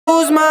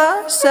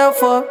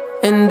myself up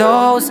in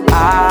those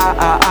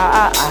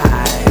eyes.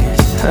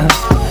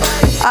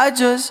 I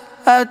just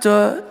had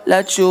to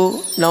let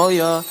you know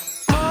you're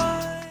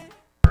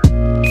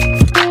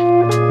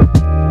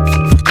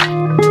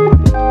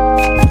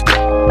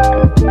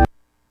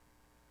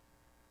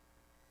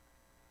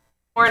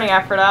Morning,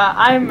 Ephrata.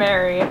 I'm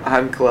Mary.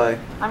 I'm Clay.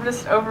 I'm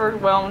just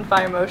overwhelmed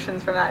by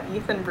emotions from that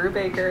Ethan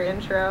Brubaker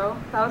intro.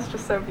 That was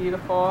just so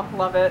beautiful.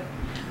 Love it.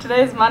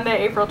 Today is Monday,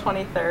 April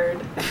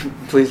 23rd.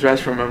 Please rise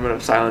for a moment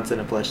of silence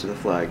and a pledge to the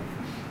flag.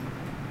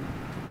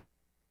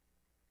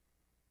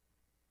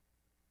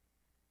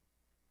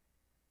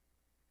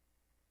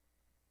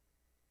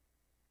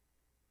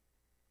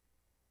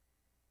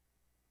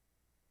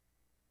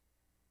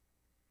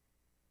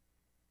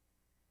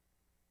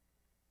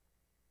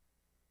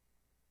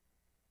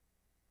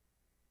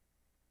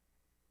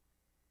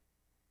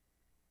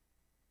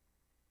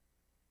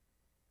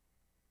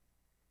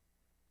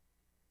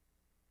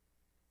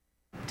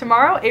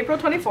 Tomorrow, April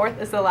 24th,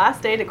 is the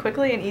last day to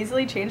quickly and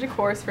easily change a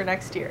course for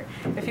next year.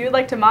 If you would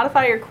like to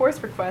modify your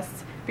course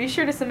requests, be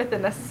sure to submit the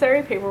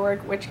necessary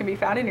paperwork, which can be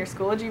found in your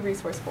Schoology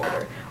resource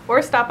folder,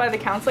 or stop by the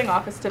counseling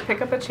office to pick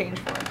up a change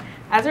form.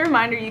 As a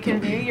reminder, you can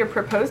view your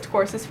proposed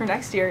courses for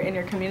next year in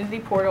your community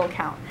portal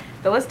account.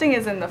 The listing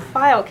is in the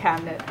file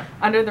cabinet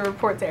under the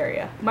reports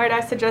area. Might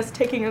I suggest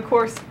taking a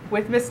course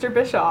with Mr.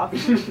 Bischoff?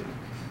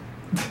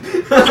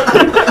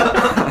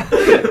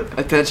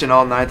 Attention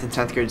all 9th and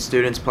 10th grade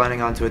students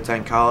planning on to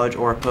attend college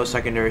or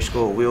post-secondary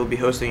school. We will be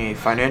hosting a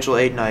financial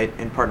aid night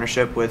in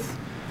partnership with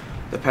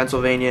the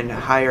Pennsylvania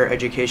Higher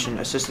Education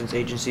Assistance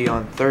Agency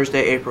on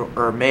Thursday,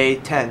 May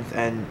 10th,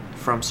 and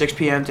from 6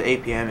 p.m. to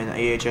 8 p.m. in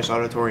the AHS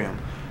auditorium.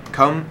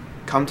 Come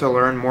to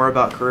learn more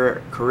about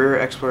career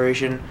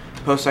exploration,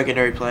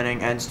 post-secondary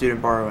planning, and student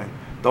borrowing.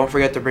 Don't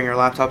forget to bring your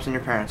laptops and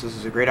your parents. This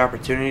is a great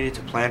opportunity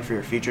to plan for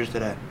your futures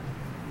today.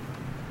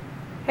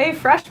 Hey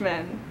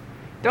freshmen!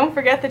 Don't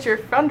forget that your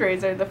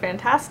fundraiser, the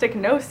Fantastic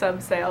No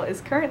Sub Sale,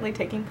 is currently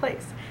taking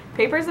place.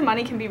 Papers and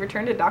money can be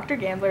returned to Dr.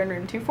 Gambler in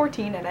room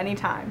 214 at any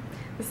time.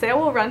 The sale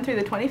will run through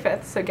the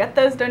 25th, so get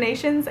those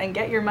donations and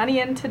get your money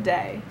in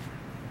today.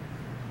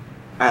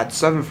 At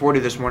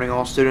 7:40 this morning,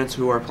 all students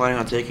who are planning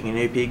on taking an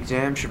AP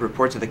exam should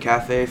report to the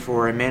cafe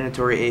for a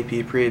mandatory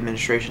AP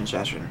pre-administration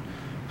session.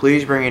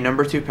 Please bring a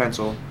number 2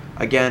 pencil.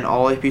 Again,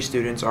 all AP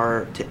students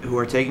who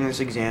are taking this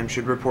exam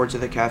should report to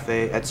the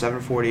cafe at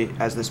 7:40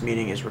 as this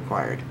meeting is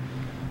required.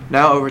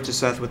 Now over to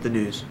Seth with the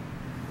news.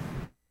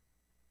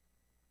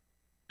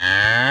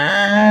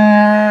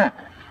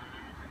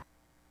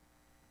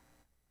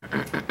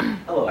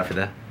 Hello,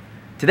 Ephrata.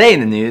 Today in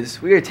the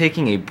news, we are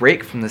taking a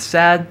break from the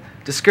sad,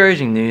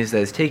 discouraging news that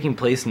is taking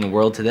place in the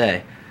world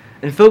today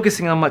and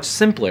focusing on much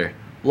simpler,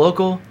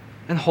 local,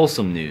 and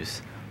wholesome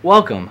news.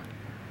 Welcome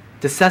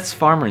to Seth's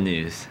Farmer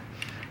News.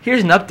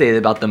 Here's an update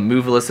about the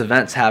moveless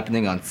events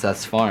happening on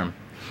Seth's farm,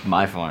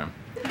 my farm.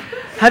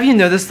 Have you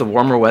noticed the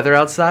warmer weather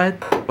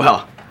outside?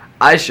 Well,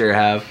 I sure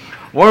have.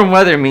 Warm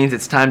weather means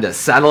it's time to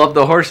saddle up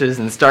the horses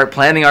and start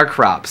planting our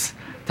crops.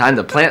 Time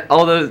to plant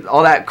all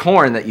that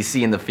corn that you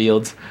see in the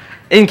fields.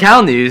 In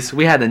cow news,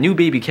 we had a new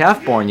baby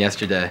calf born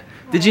yesterday.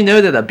 Did you know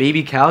that a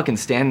baby cow can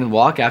stand and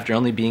walk after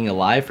only being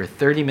alive for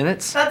 30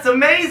 minutes? That's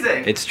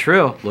amazing! It's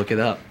true. Look it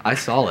up. I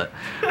saw it.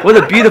 What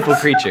a beautiful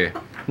creature.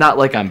 Not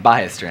like I'm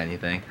biased or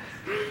anything.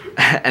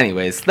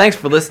 Anyways, thanks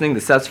for listening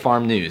to Seth's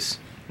Farm News.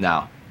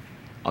 Now,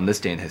 on this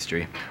day in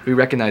history, we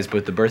recognize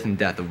both the birth and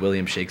death of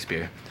William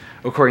Shakespeare.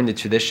 According to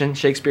tradition,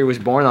 Shakespeare was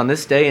born on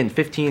this day in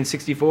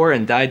 1564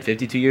 and died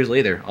 52 years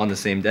later on the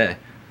same day.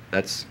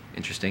 That's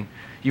interesting.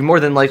 You've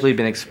more than likely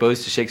been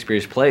exposed to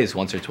Shakespeare's plays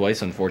once or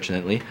twice,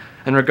 unfortunately,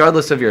 and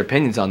regardless of your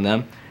opinions on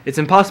them, it's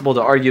impossible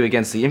to argue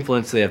against the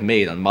influence they have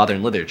made on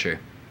modern literature.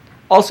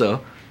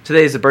 Also,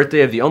 today is the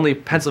birthday of the only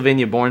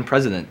Pennsylvania-born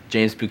president,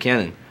 James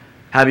Buchanan.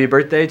 Happy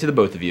birthday to the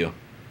both of you,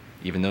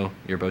 even though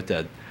you're both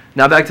dead.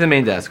 Now back to the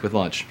main desk with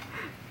lunch.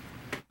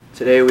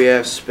 Today we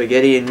have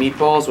spaghetti and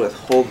meatballs with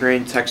whole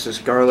grain Texas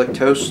garlic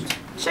toast,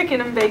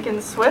 Chicken and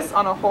bacon Swiss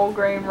on a whole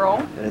grain roll,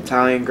 an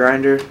Italian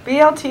grinder,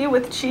 BLT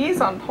with cheese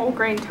on whole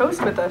grain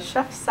toast with a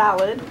chef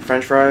salad,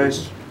 French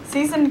fries,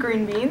 seasoned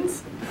green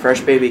beans,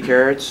 fresh baby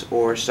carrots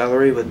or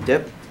celery with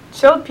dip,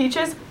 chilled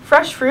peaches,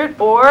 fresh fruit,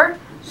 or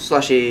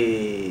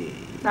slushy.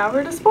 Now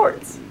we're to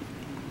sports.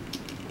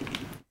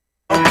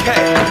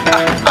 okay.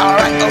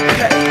 Alright,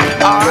 okay.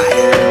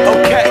 Alright,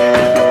 okay.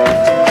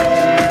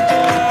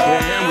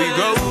 Can we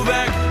go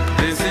back?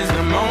 This is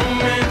the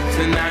moment.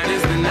 Tonight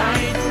is the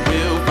night.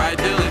 We'll fight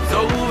till it's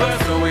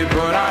over. So we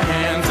put our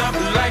hands up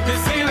like the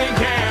ceiling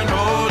can't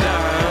hold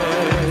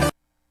us.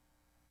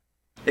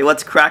 Hey,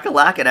 what's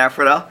crack-a-lack at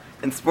Ephrata?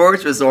 In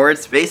sports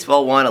resorts,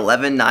 baseball won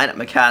 11-9 at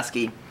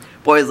McCaskey.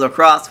 Boys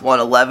lacrosse won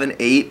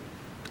 11-8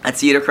 at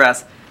Cedar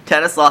Crest.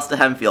 Tennis lost to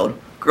Hempfield.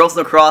 Girls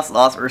lacrosse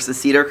lost versus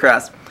Cedar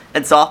Crest.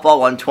 And softball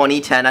won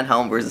 20-10 at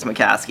home versus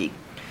McCaskey.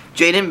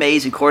 Jaden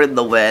Mays recorded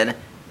the win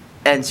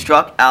and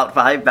struck out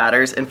 5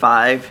 batters in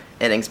 5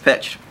 innings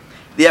pitched.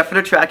 The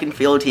Ephrata track and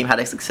field team had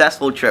a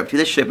successful trip to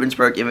the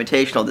Shippensburg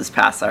Invitational this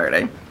past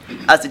Saturday.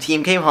 as the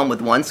team came home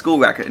with 1 school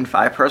record and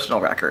 5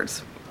 personal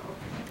records.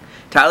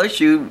 Tyler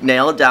Shue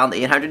nailed down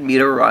the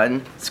 800-meter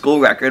run school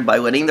record by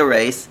winning the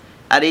race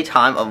at a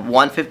time of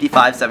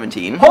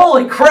 1:55.17.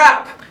 Holy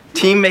crap!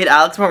 Teammate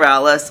Alex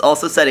Morales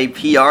also set a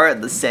PR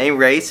at the same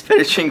race,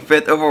 finishing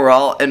 5th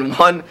overall in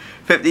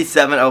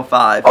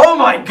 1:57.05. Oh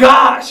my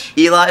gosh!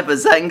 Eli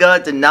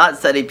Bazenga did not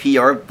set a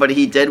PR, but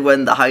he did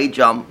win the high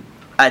jump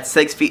at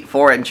 6 feet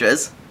 4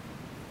 inches.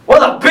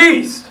 What a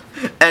beast!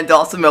 And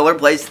Dawson Miller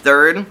placed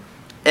 3rd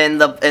in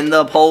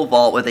the pole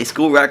vault with a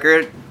school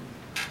record,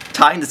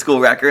 tying the school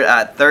record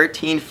at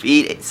 13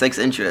 feet 6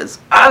 inches.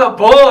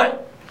 Attaboy!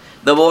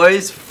 The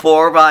boys'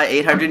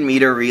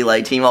 4x800-meter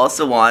relay team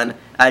also won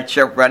at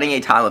Chip, running a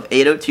time of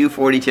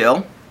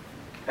 8:02.42.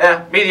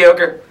 Yeah,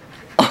 mediocre.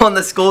 On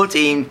the school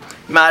team,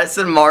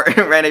 Madison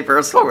Martin ran a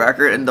personal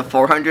record in the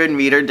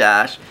 400-meter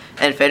dash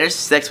and finished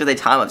 6th with a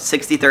time of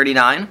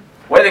 60:39.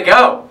 Way to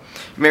go!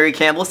 Mary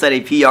Campbell set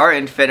a PR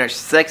and finished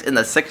 6th in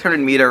the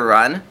 600-meter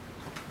run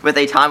with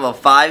a time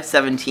of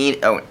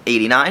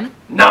 5:17.89.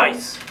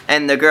 Nice!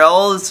 And the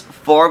girls'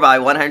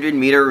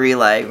 4x100-meter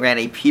relay ran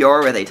a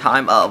PR with a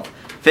time of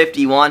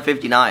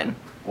 51:59.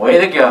 Way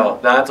to go.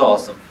 That's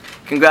awesome.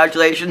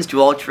 Congratulations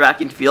to all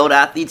track and field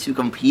athletes who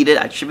competed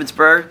at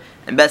Shippensburg,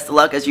 and best of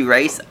luck as you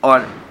race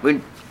on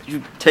when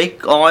you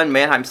take on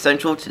Manheim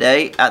Central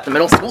today at the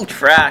middle school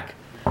track.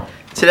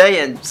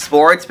 Today in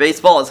sports,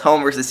 baseball is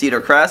home versus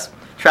Cedar Crest.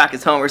 Track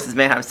is home versus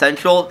Manheim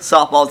Central.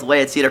 Softball is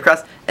away at Cedar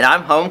Crest, and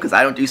I'm home because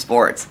I don't do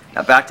sports.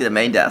 Now back to the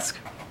main desk.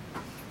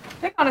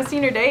 Pick on a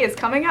Senior Day is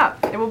coming up.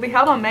 It will be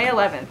held on May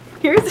 11th.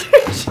 Here's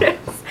your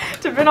chance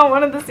to bid on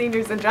one of the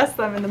seniors and dress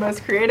them in the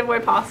most creative way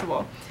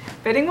possible.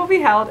 Bidding will be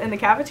held in the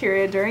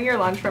cafeteria during your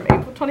lunch from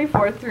April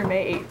 24th through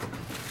May 8th.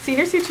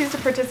 Seniors who choose to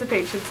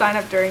participate should sign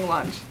up during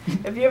lunch.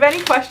 If you have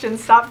any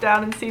questions, stop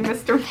down and see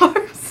Mr.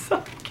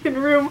 Marsak in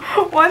room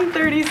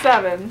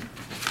 137.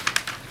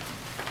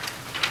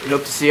 We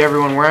hope to see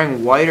everyone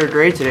wearing white or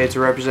gray today to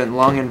represent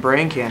lung and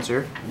brain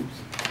cancer,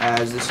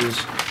 as this is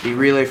the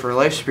Relay for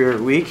Life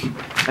Spirit Week,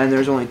 and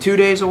there's only 2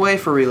 days away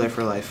for Relay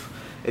for Life.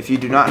 If you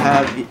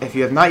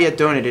have not yet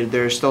donated,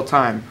 there is still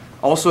time.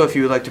 Also, if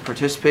you would like to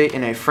participate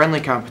in a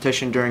friendly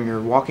competition during your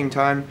walking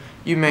time,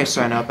 you may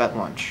sign up at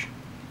lunch.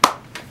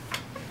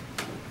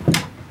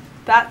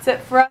 That's it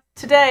for us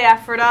today,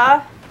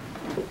 Ephrata.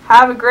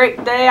 Have a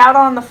great day out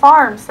on the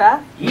farm,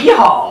 Seth.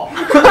 Yeehaw!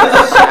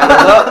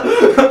 Saddle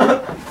up.